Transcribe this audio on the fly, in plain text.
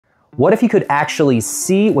What if you could actually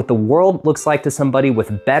see what the world looks like to somebody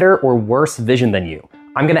with better or worse vision than you?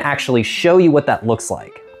 I'm gonna actually show you what that looks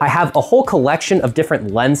like. I have a whole collection of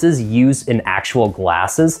different lenses used in actual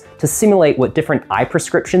glasses to simulate what different eye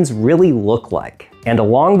prescriptions really look like. And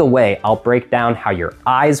along the way, I'll break down how your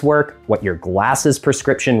eyes work, what your glasses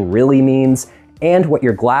prescription really means, and what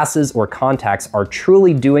your glasses or contacts are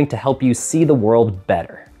truly doing to help you see the world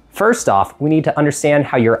better. First off, we need to understand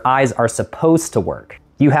how your eyes are supposed to work.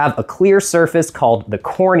 You have a clear surface called the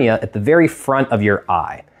cornea at the very front of your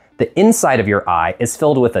eye. The inside of your eye is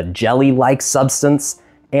filled with a jelly-like substance,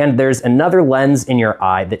 and there's another lens in your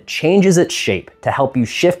eye that changes its shape to help you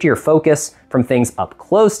shift your focus from things up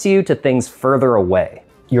close to you to things further away.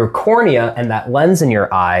 Your cornea and that lens in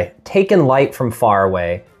your eye take in light from far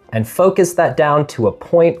away and focus that down to a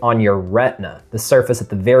point on your retina, the surface at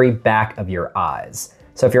the very back of your eyes.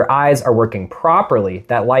 So if your eyes are working properly,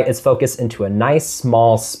 that light is focused into a nice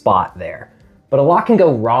small spot there. But a lot can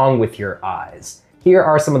go wrong with your eyes. Here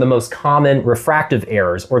are some of the most common refractive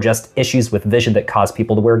errors or just issues with vision that cause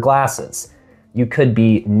people to wear glasses. You could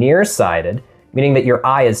be nearsighted, meaning that your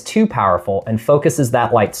eye is too powerful and focuses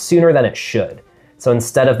that light sooner than it should. So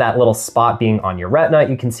instead of that little spot being on your retina,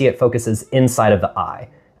 you can see it focuses inside of the eye.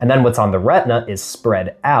 And then what's on the retina is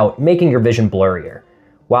spread out, making your vision blurrier.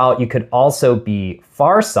 While you could also be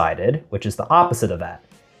farsighted, which is the opposite of that.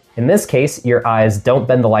 In this case, your eyes don't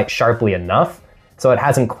bend the light sharply enough, so it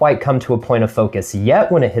hasn't quite come to a point of focus yet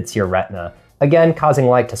when it hits your retina, again causing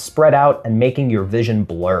light to spread out and making your vision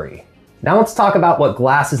blurry. Now let's talk about what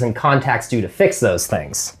glasses and contacts do to fix those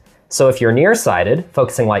things. So if you're nearsighted,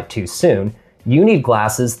 focusing light too soon, you need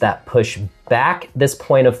glasses that push back this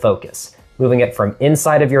point of focus, moving it from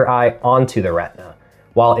inside of your eye onto the retina.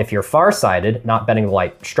 While if you're farsighted, not bending the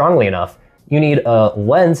light strongly enough, you need a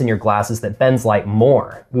lens in your glasses that bends light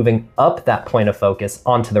more, moving up that point of focus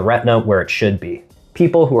onto the retina where it should be.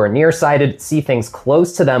 People who are nearsighted see things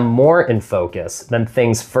close to them more in focus than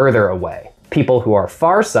things further away. People who are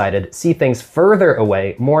farsighted see things further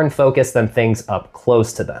away more in focus than things up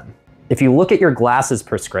close to them. If you look at your glasses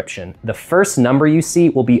prescription, the first number you see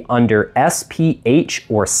will be under SPH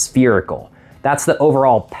or spherical. That's the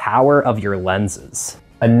overall power of your lenses.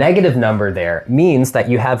 A negative number there means that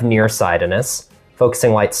you have nearsightedness,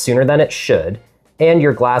 focusing light sooner than it should, and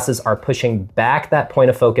your glasses are pushing back that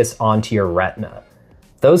point of focus onto your retina.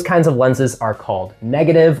 Those kinds of lenses are called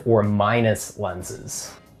negative or minus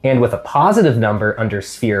lenses. And with a positive number under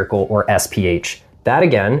spherical or SPH, that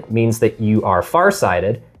again means that you are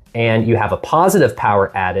farsighted and you have a positive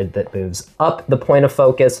power added that moves up the point of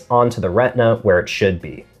focus onto the retina where it should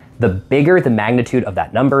be. The bigger the magnitude of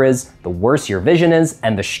that number is, the worse your vision is,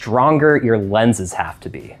 and the stronger your lenses have to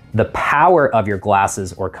be. The power of your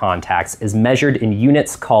glasses or contacts is measured in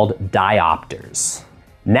units called diopters.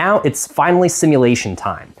 Now it's finally simulation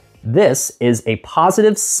time. This is a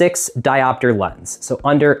 +6 diopter lens. So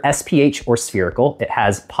under SPH or spherical, it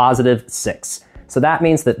has +6. So that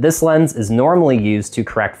means that this lens is normally used to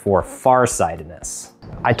correct for farsightedness.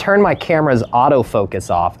 I turn my camera's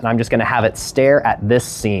autofocus off and I'm just gonna have it stare at this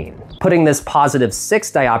scene. Putting this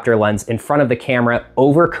 +6 diopter lens in front of the camera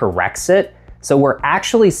overcorrects it, so we're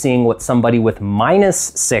actually seeing what somebody with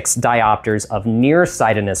 -6 diopters of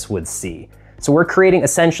nearsightedness would see. So we're creating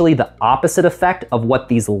essentially the opposite effect of what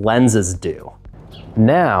these lenses do.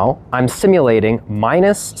 Now I'm simulating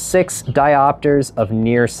 -6 diopters of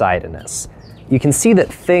nearsightedness. You can see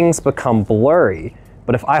that things become blurry,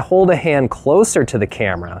 but if I hold a hand closer to the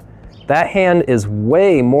camera, that hand is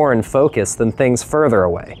way more in focus than things further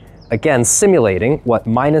away. Again, simulating what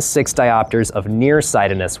 -6 diopters of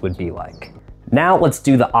nearsightedness would be like. Now let's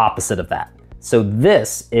do the opposite of that. So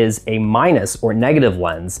this is a minus or negative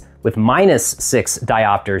lens with -6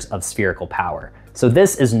 diopters of spherical power. So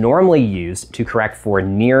this is normally used to correct for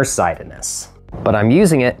nearsightedness. But I'm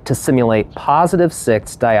using it to simulate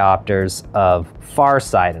 +6 diopters of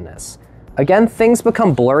farsightedness. Again, things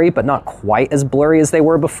become blurry, but not quite as blurry as they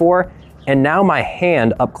were before. And now my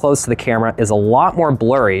hand up close to the camera is a lot more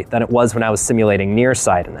blurry than it was when I was simulating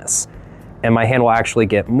nearsightedness. And my hand will actually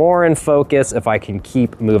get more in focus if I can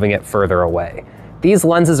keep moving it further away. These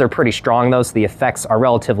lenses are pretty strong though, so the effects are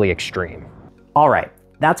relatively extreme. All right,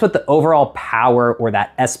 that's what the overall power or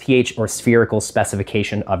that SPH or spherical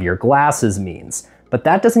specification of your glasses means. But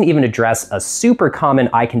that doesn't even address a super common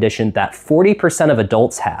eye condition that 40% of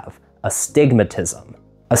adults have. Astigmatism.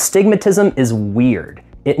 Astigmatism is weird.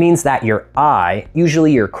 It means that your eye,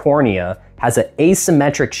 usually your cornea, has an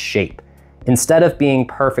asymmetric shape. Instead of being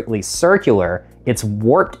perfectly circular, it's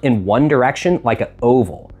warped in one direction like an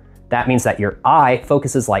oval. That means that your eye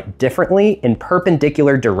focuses light differently in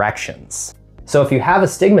perpendicular directions. So if you have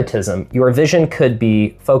astigmatism, your vision could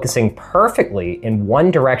be focusing perfectly in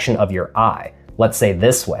one direction of your eye, let's say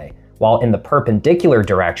this way, while in the perpendicular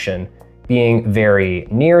direction being very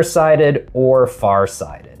nearsighted or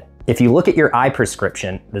farsighted. If you look at your eye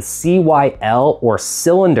prescription, the CYL or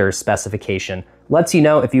cylinder specification lets you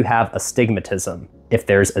know if you have astigmatism. If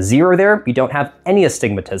there's a 0 there, you don't have any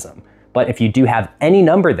astigmatism. But if you do have any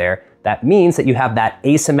number there, that means that you have that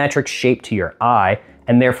asymmetric shape to your eye,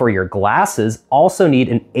 and therefore your glasses also need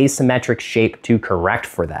an asymmetric shape to correct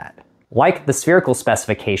for that. Like the spherical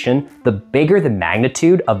specification, the bigger the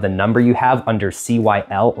magnitude of the number you have under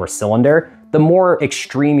CYL or cylinder, the more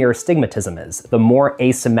extreme your astigmatism is, the more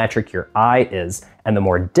asymmetric your eye is, and the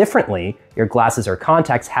more differently your glasses or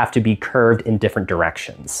contacts have to be curved in different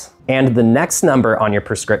directions. And the next number on your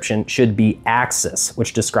prescription should be axis,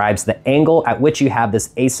 which describes the angle at which you have this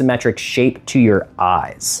asymmetric shape to your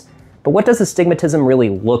eyes. But what does astigmatism really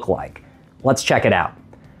look like? Let's check it out.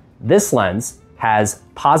 This lens has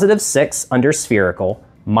 +6 under spherical,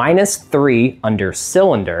 -3 under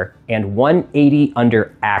cylinder, and 180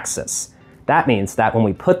 under axis. That means that when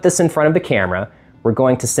we put this in front of the camera, we're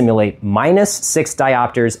going to simulate -6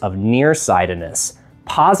 diopters of nearsightedness,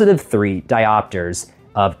 +3 diopters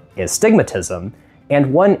of astigmatism,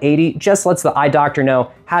 and 180 just lets the eye doctor know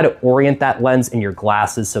how to orient that lens in your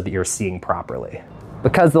glasses so that you're seeing properly.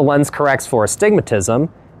 Because the lens corrects for astigmatism,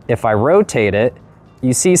 if I rotate it,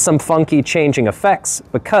 you see some funky changing effects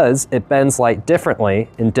because it bends light differently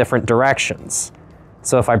in different directions.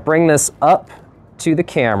 So if I bring this up to the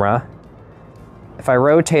camera, if I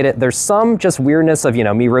rotate it, there's some just weirdness of,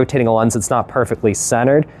 me rotating a lens that's not perfectly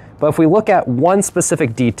centered. But if we look at one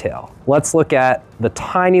specific detail, let's look at the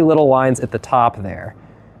tiny little lines at the top there.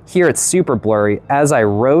 Here it's super blurry. As I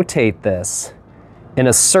rotate this in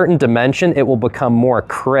a certain dimension, it will become more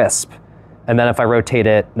crisp. And then if I rotate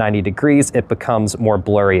it 90 degrees, it becomes more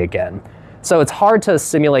blurry again. So it's hard to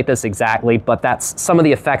simulate this exactly, but that's some of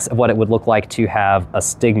the effects of what it would look like to have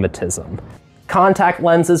astigmatism. Contact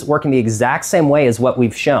lenses work in the exact same way as what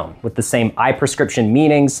we've shown, with the same eye prescription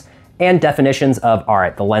meanings and definitions of, all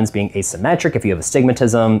right, the lens being asymmetric if you have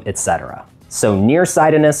astigmatism, etc. So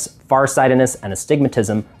nearsightedness, farsightedness, and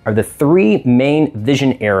astigmatism are the 3 main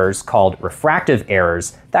vision errors called refractive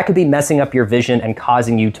errors that could be messing up your vision and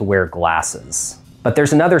causing you to wear glasses. But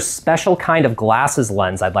there's another special kind of glasses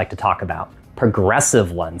lens I'd like to talk about,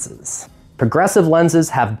 progressive lenses. Progressive lenses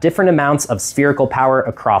have different amounts of spherical power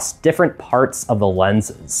across different parts of the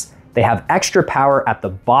lenses. They have extra power at the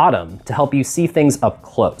bottom to help you see things up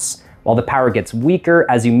close, while the power gets weaker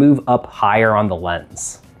as you move up higher on the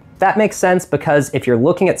lens. That makes sense because if you're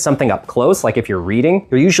looking at something up close, like if you're reading,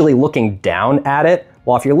 you're usually looking down at it,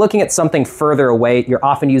 while if you're looking at something further away, you're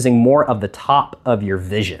often using more of the top of your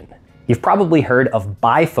vision. You've probably heard of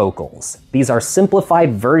bifocals. These are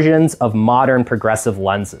simplified versions of modern progressive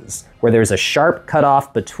lenses, where there's a sharp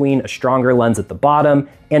cutoff between a stronger lens at the bottom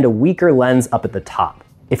and a weaker lens up at the top.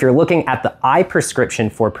 If you're looking at the eye prescription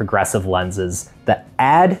for progressive lenses, the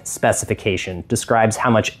add specification describes how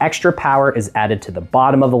much extra power is added to the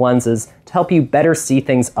bottom of the lenses to help you better see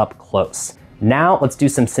things up close. Now let's do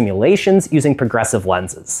some simulations using progressive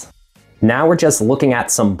lenses. Now we're just looking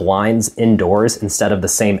at some blinds indoors instead of the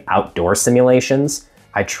same outdoor simulations.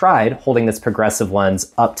 I tried holding this progressive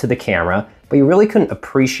lens up to the camera, but you really couldn't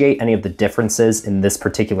appreciate any of the differences in this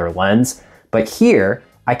particular lens. But here,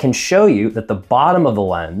 I can show you that the bottom of the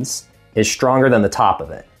lens is stronger than the top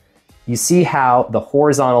of it. You see how the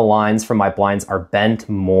horizontal lines from my blinds are bent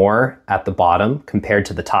more at the bottom compared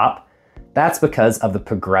to the top? That's because of the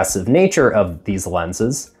progressive nature of these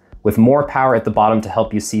lenses, with more power at the bottom to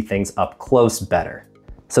help you see things up close better.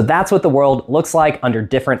 So that's what the world looks like under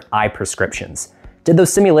different eye prescriptions. Did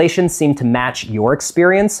those simulations seem to match your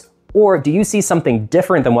experience? Or do you see something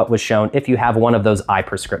different than what was shown if you have one of those eye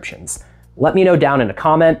prescriptions? Let me know down in a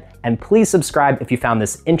comment, and please subscribe if you found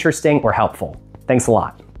this interesting or helpful. Thanks a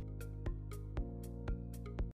lot.